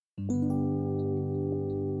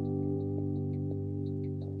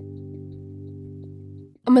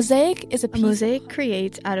mosaic is a mosaic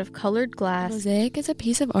creates out of colored glass. A mosaic is a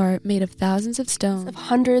piece of art made of thousands of stones, of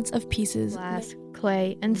hundreds of pieces, glass,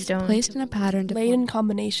 clay, and stone, placed in a pattern to laid in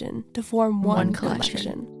combination to form one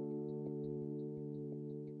collection.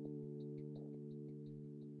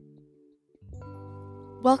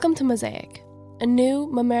 Welcome to Mosaic, a new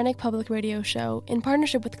Mamaroneck Public Radio show in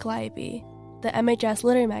partnership with Calliope, the MHS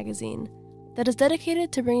literary magazine, that is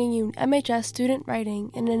dedicated to bringing you MHS student writing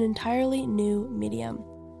in an entirely new medium.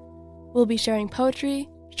 We'll be sharing poetry,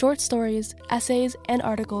 short stories, essays, and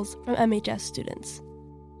articles from MHS students.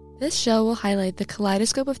 This show will highlight the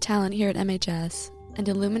kaleidoscope of talent here at MHS and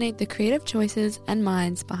illuminate the creative choices and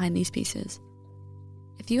minds behind these pieces.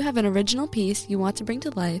 If you have an original piece you want to bring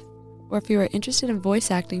to life, or if you are interested in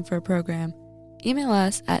voice acting for a program, email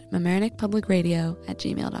us at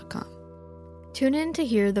mamaroneckpublicradio@gmail.com. Tune in to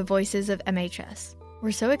hear the voices of MHS.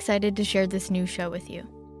 We're so excited to share this new show with you.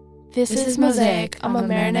 This is Mosaic on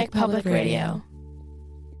Mamaroneck Public Radio.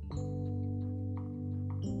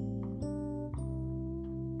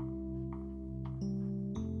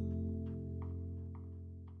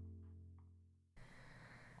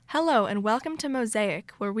 Hello and welcome to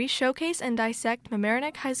Mosaic, where we showcase and dissect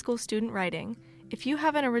Mamaroneck High School student writing. If you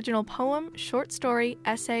have an original poem, short story,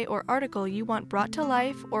 essay, or article you want brought to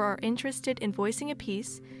life or are interested in voicing a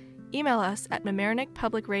piece, email us at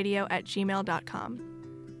mamaroneckpublicradio@gmail.com.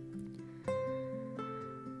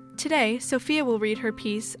 Today, Sophia will read her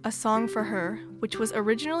piece, A Song for Her, which was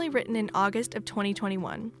originally written in August of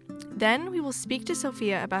 2021. Then we will speak to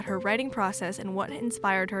Sophia about her writing process and what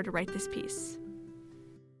inspired her to write this piece.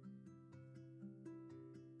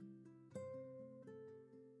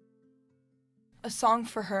 A Song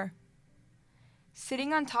for Her.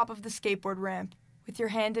 Sitting on top of the skateboard ramp, with your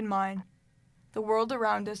hand in mine, the world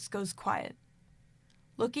around us goes quiet.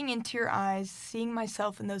 Looking into your eyes, seeing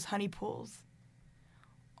myself in those honey pools.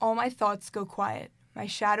 All my thoughts go quiet, my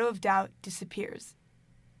shadow of doubt disappears.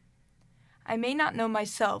 I may not know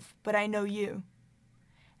myself, but I know you,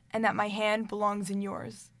 and that my hand belongs in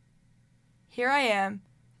yours. Here I am,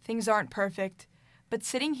 things aren't perfect, but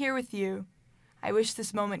sitting here with you, I wish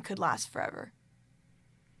this moment could last forever.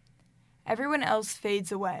 Everyone else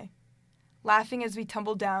fades away, laughing as we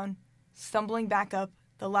tumble down, stumbling back up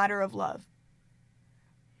the ladder of love.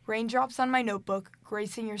 Raindrops on my notebook,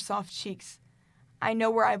 gracing your soft cheeks. I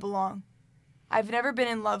know where I belong. I've never been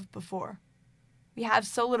in love before. We have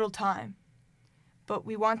so little time, but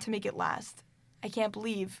we want to make it last. I can't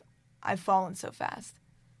believe I've fallen so fast.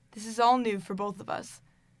 This is all new for both of us,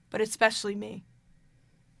 but especially me.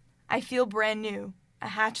 I feel brand new, a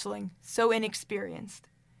hatchling, so inexperienced.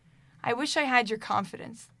 I wish I had your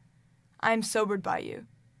confidence. I am sobered by you.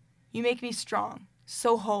 You make me strong,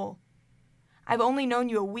 so whole. I've only known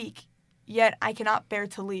you a week, yet I cannot bear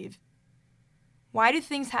to leave. Why do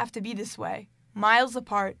things have to be this way, miles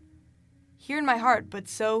apart, here in my heart, but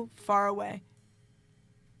so far away?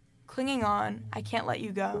 Clinging on, I can't let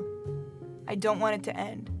you go. I don't want it to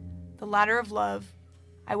end. The ladder of love,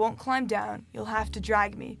 I won't climb down, you'll have to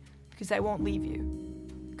drag me, because I won't leave you.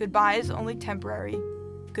 Goodbye is only temporary.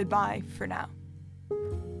 Goodbye for now.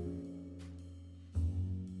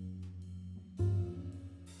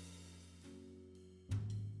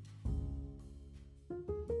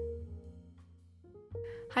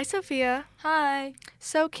 Hi, Sophia. Hi.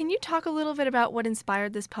 So, can you talk a little bit about what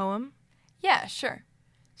inspired this poem? Yeah, sure.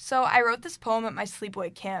 So I wrote this poem at my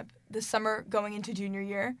sleepaway camp this summer going into junior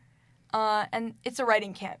year, and it's a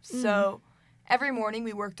writing camp. So every morning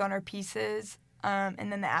we worked on our pieces, and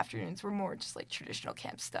then the afternoons were more just like traditional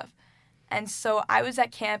camp stuff. And so I was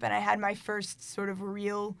at camp and I had my first sort of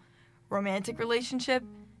real romantic relationship,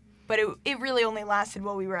 but it really only lasted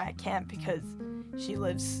while we were at camp because she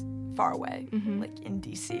lives far away, like in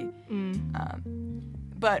D.C.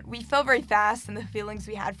 But we fell very fast, and the feelings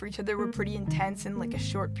we had for each other were pretty intense in like a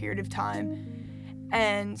short period of time.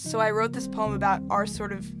 And so I wrote this poem about our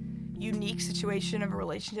sort of unique situation of a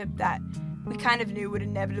relationship that we kind of knew would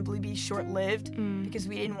inevitably be short-lived because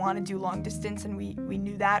we didn't want to do long distance, and we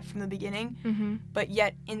knew that from the beginning. But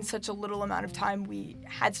yet in such a little amount of time we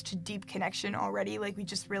had such a deep connection already. Like we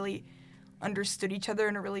just really understood each other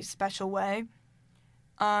in a really special way.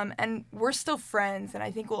 And we're still friends, and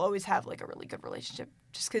I think we'll always have like a really good relationship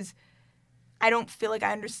just because I don't feel like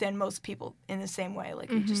I understand most people in the same way.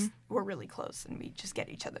 Like we're really close and we just get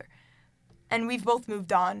each other. And we've both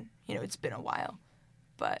moved on, it's been a while,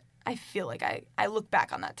 but I feel like I look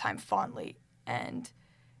back on that time fondly, and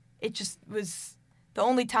it just was the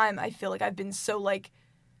only time I feel like I've been so like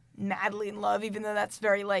madly in love, even though that's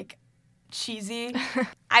very like cheesy.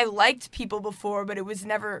 I liked people before, but it was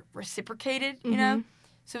never reciprocated,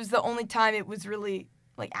 So it was the only time it was really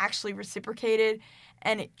like actually reciprocated,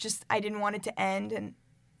 and I didn't want it to end, and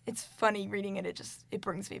it's funny reading it. It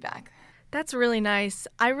brings me back. That's really nice.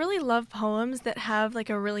 I really love poems that have like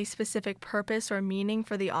a really specific purpose or meaning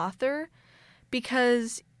for the author,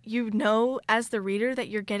 because you know as the reader that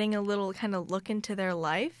you're getting a little kind of look into their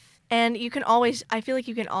life. And I feel like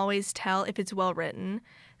you can always tell if it's well written,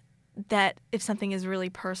 that if something is really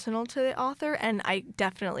personal to the author. And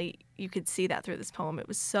you could see that through this poem. It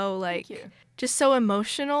was so like just so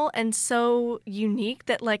emotional and so unique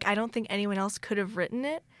that like I don't think anyone else could have written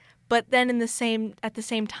it. But then at the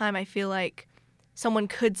same time, I feel like someone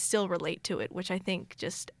could still relate to it, which I think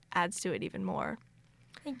just adds to it even more.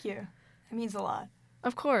 Thank you. That means a lot.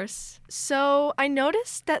 Of course. So I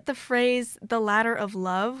noticed that the phrase "the ladder of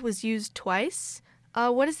love" was used twice.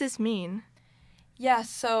 What does this mean? Yeah,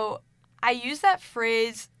 so I use that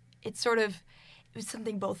phrase. It was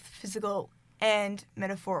something both physical and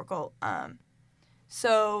metaphorical.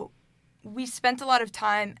 So we spent a lot of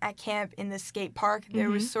time at camp in the skate park. There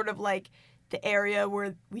was sort of like the area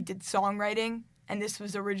where we did songwriting, and this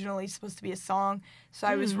was originally supposed to be a song. So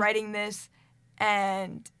I was writing this,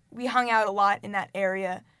 and we hung out a lot in that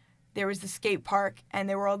area. There was the skate park, and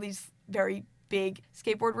there were all these very big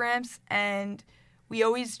skateboard ramps, and we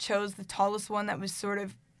always chose the tallest one that was sort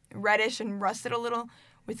of reddish and rusted a little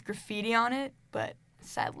with graffiti on it. But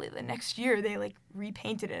sadly, the next year, they like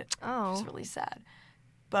repainted it. Oh. Which was really sad.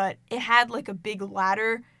 But it had like a big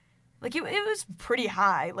ladder. Like it was pretty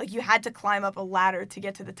high. Like you had to climb up a ladder to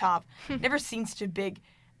get to the top. Never seen such a big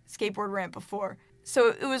skateboard ramp before. So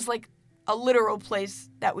it was like a literal place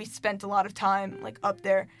that we spent a lot of time like up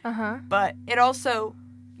there. But it also,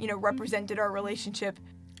 represented our relationship.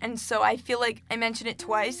 And so I feel like I mentioned it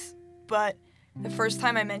twice, but the first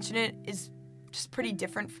time I mention it is just pretty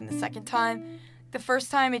different from the second time. The first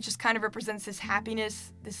time, it just kind of represents this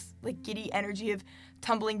happiness, this like giddy energy of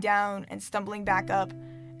tumbling down and stumbling back up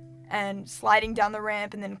and sliding down the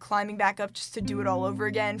ramp and then climbing back up just to do it all over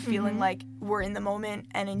again, feeling like we're in the moment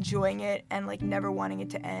and enjoying it and like never wanting it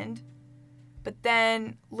to end. But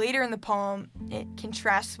then later in the poem, it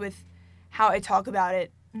contrasts with how I talk about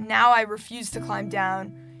it. Now I refuse to climb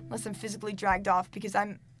down unless I'm physically dragged off, because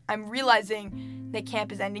I'm realizing that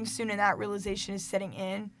camp is ending soon, and that realization is setting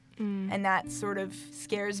in. And that sort of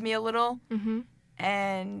scares me a little.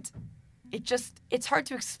 And it's hard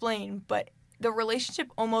to explain, but the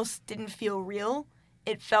relationship almost didn't feel real.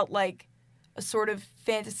 It felt like a sort of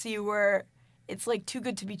fantasy where it's like too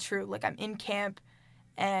good to be true. Like I'm in camp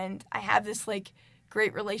and I have this like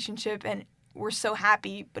great relationship and we're so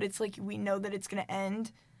happy, but it's like we know that it's going to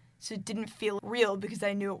end. So it didn't feel real because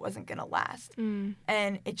I knew it wasn't going to last.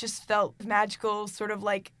 And it just felt magical, sort of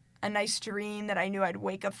like a nice dream that I knew I'd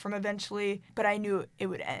wake up from eventually, but I knew it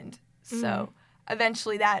would end. So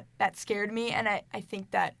eventually that scared me, and I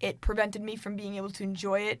think that it prevented me from being able to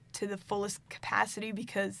enjoy it to the fullest capacity,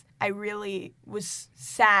 because I really was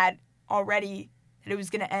sad already that it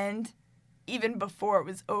was going to end, even before it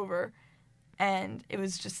was over. And it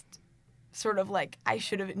was just sort of like I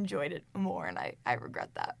should have enjoyed it more, and I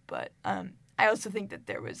regret that. But I also think that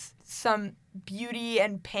there was some beauty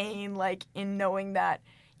and pain like in knowing that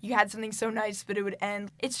you had something so nice, but it would end.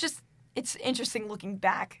 It's interesting looking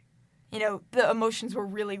back. The emotions were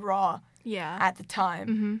really raw at the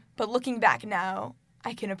time. But looking back now,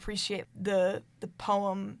 I can appreciate the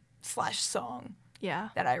poem/song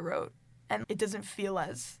that I wrote. And it doesn't feel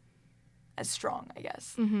as strong, I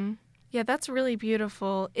guess. Yeah, that's really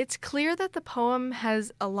beautiful. It's clear that the poem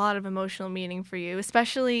has a lot of emotional meaning for you,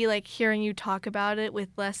 especially like hearing you talk about it with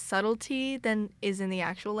less subtlety than is in the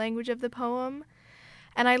actual language of the poem.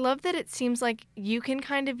 And I love that it seems like you can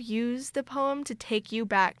kind of use the poem to take you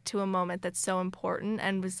back to a moment that's so important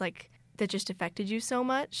and was like, that just affected you so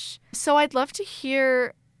much. So I'd love to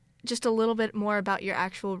hear just a little bit more about your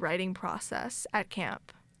actual writing process at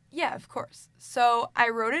camp. Yeah, of course. So I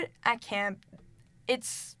wrote it at camp.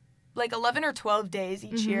 It's like 11 or 12 days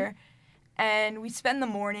each year. And we spend the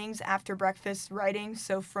mornings after breakfast writing.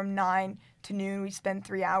 So from 9 to noon, we spend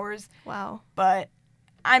 3 hours. Wow. But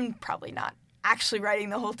I'm probably not actually writing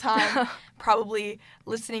the whole time, probably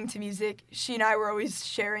listening to music. She and I were always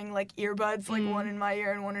sharing like earbuds, like one in my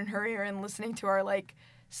ear and one in her ear, and listening to our like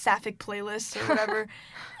sapphic playlists or whatever.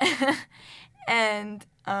 And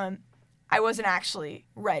I wasn't actually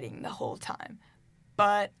writing the whole time,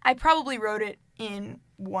 but I probably wrote it in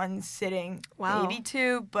one sitting, maybe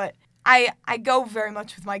two. But I go very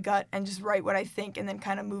much with my gut and just write what I think and then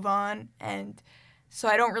kind of move on. And so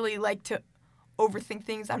I don't really like to overthink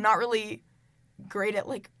things. I'm not really great at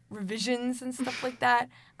like revisions and stuff like that.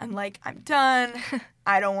 I'm like, I'm done.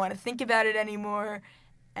 I don't want to think about it anymore.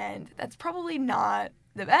 And that's probably not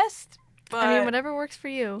the best, but I mean, whatever works for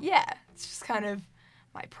you. yeah, it's just kind of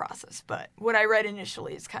my process. But what I read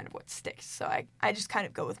initially is kind of what sticks. So I just kind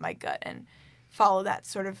of go with my gut and follow that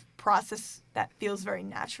sort of process that feels very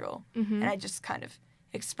natural. Mm-hmm. And I just kind of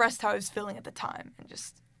expressed how I was feeling at the time and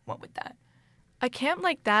just went with that. A camp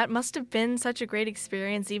like that must have been such a great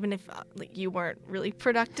experience, even if you weren't really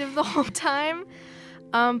productive the whole time.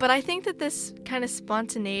 But I think that this kind of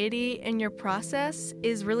spontaneity in your process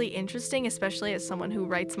is really interesting, especially as someone who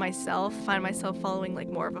writes myself, find myself following like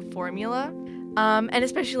more of a formula. And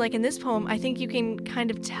especially like in this poem, I think you can kind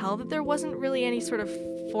of tell that there wasn't really any sort of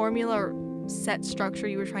formula or set structure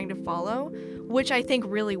you were trying to follow, which I think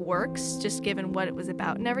really works, just given what it was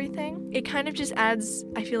about and everything. It kind of just adds,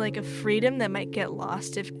 I feel like, a freedom that might get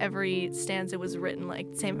lost if every stanza was written like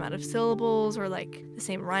the same amount of syllables or like the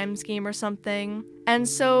same rhyme scheme or something. And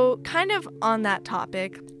so kind of on that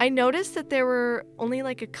topic, I noticed that there were only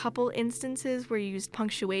like a couple instances where you used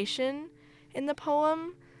punctuation in the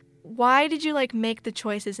poem. Why did you like make the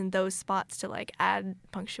choices in those spots to like add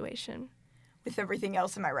punctuation? With everything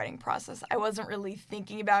else in my writing process, I wasn't really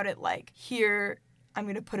thinking about it like, here I'm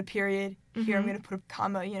going to put a period, here I'm going to put a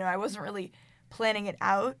comma. I wasn't really planning it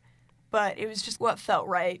out, but it was just what felt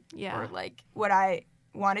right or like what I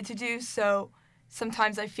wanted to do. So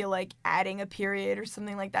sometimes I feel like adding a period or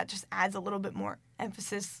something like that just adds a little bit more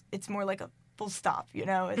emphasis. It's more like a full stop,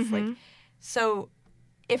 It's like, so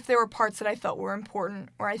if there were parts that I felt were important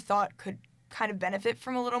or I thought could kind of benefit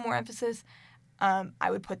from a little more emphasis, I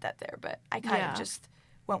would put that there, but I kind of just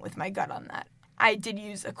went with my gut on that. I did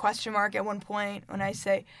use a question mark at one point when I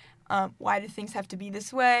say, why do things have to be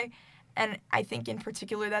this way? And I think in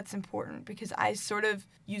particular that's important because I sort of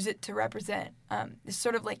use it to represent this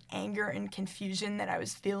sort of like anger and confusion that I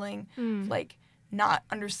was feeling, like not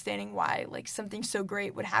understanding why like something so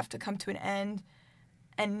great would have to come to an end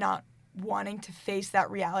and not wanting to face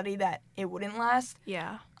that reality that it wouldn't last.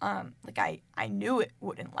 Yeah. Like I knew it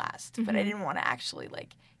wouldn't last, but I didn't want to actually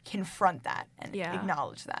like confront that and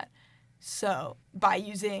acknowledge that. So by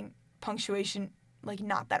using punctuation like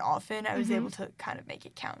not that often, I was able to kind of make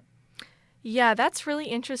it count. Yeah, that's really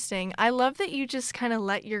interesting. I love that you just kind of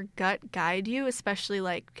let your gut guide you, especially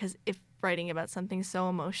like because if writing about something so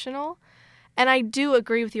emotional. And I do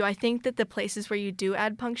agree with you. I think that the places where you do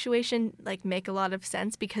add punctuation like make a lot of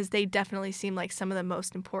sense because they definitely seem like some of the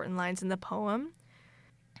most important lines in the poem.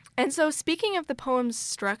 And so speaking of the poem's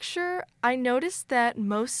structure, I noticed that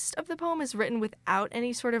most of the poem is written without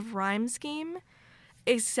any sort of rhyme scheme,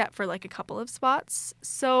 except for like a couple of spots.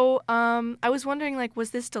 So I was wondering, like,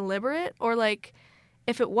 was this deliberate? Or like,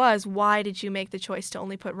 if it was, why did you make the choice to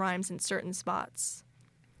only put rhymes in certain spots?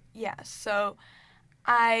 Yeah, so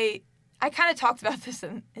I kind of talked about this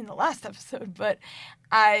in the last episode, but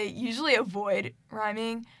I usually avoid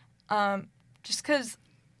rhyming just because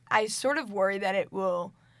I sort of worry that it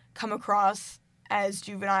will come across as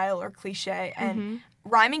juvenile or cliche, and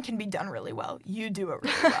rhyming can be done really well. You do it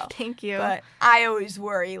really well. Thank you. But I always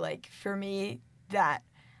worry, like, for me, that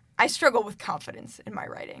I struggle with confidence in my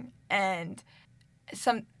writing, and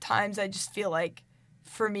sometimes I just feel like,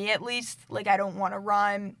 for me at least, like I don't want to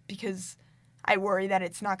rhyme because I worry that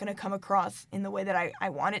it's not going to come across in the way that I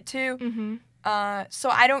want it to. So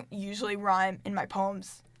I don't usually rhyme in my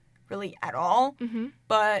poems really at all,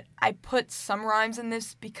 but I put some rhymes in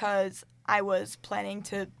this because I was planning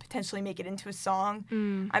to potentially make it into a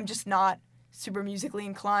song. I'm just not super musically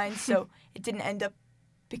inclined, so it didn't end up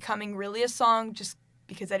becoming really a song just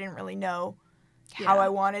because I didn't really know how I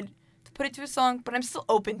wanted to put it to a song, but I'm still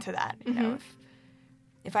open to that, you know.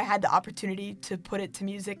 If I had the opportunity to put it to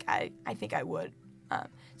music, I think I would.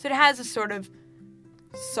 So it has a sort of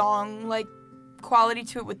song-like quality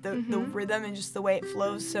to it with the rhythm and just the way it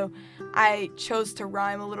flows. So I chose to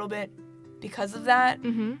rhyme a little bit because of that,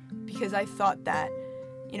 because I thought that,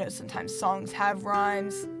 you know, sometimes songs have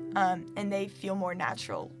rhymes and they feel more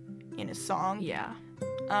natural in a song. Yeah.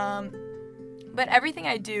 But everything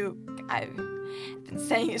I do, I've been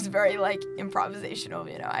saying, is very, like, improvisational,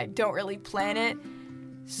 you know. I don't really plan it.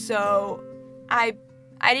 So I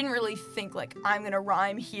didn't really think, like, I'm going to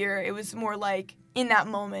rhyme here. It was more like, in that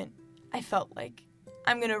moment, I felt like,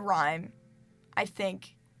 I'm going to rhyme. I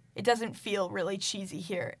think it doesn't feel really cheesy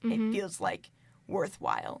here. It feels, like,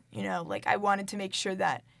 worthwhile, you know? Like, I wanted to make sure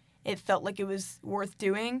that it felt like it was worth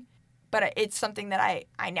doing. But it's something that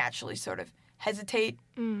I naturally sort of hesitate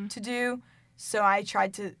to do. So I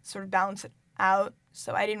tried to sort of balance it out.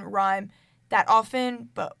 So I didn't rhyme that often,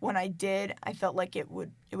 but when I did, I felt like it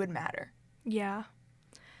would matter. Yeah.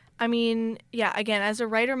 I mean, yeah, again, as a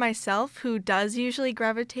writer myself who does usually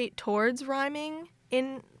gravitate towards rhyming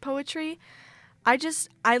in poetry,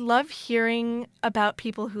 I love hearing about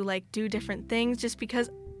people who like do different things just because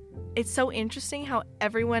it's so interesting how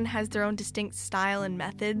everyone has their own distinct style and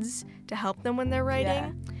methods to help them when they're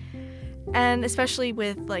writing. Yeah. And especially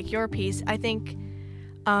with like your piece, I think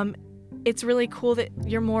it's really cool that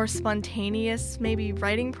your more spontaneous maybe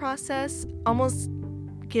writing process almost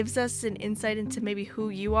gives us an insight into maybe who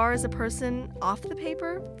you are as a person off the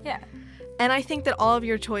paper. Yeah. And I think that all of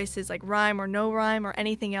your choices, like rhyme or no rhyme or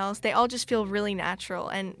anything else, they all just feel really natural,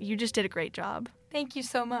 and you just did a great job. Thank you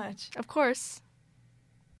so much. Of course.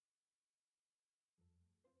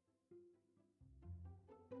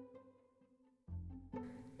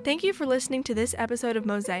 Thank you for listening to this episode of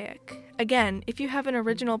Mosaic. Again, if you have an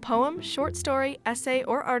original poem, short story, essay,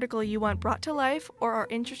 or article you want brought to life or are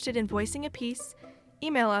interested in voicing a piece,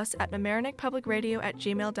 email us at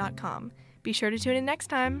mamaroneckpublicradio@gmail.com. Be sure to tune in next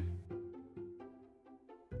time.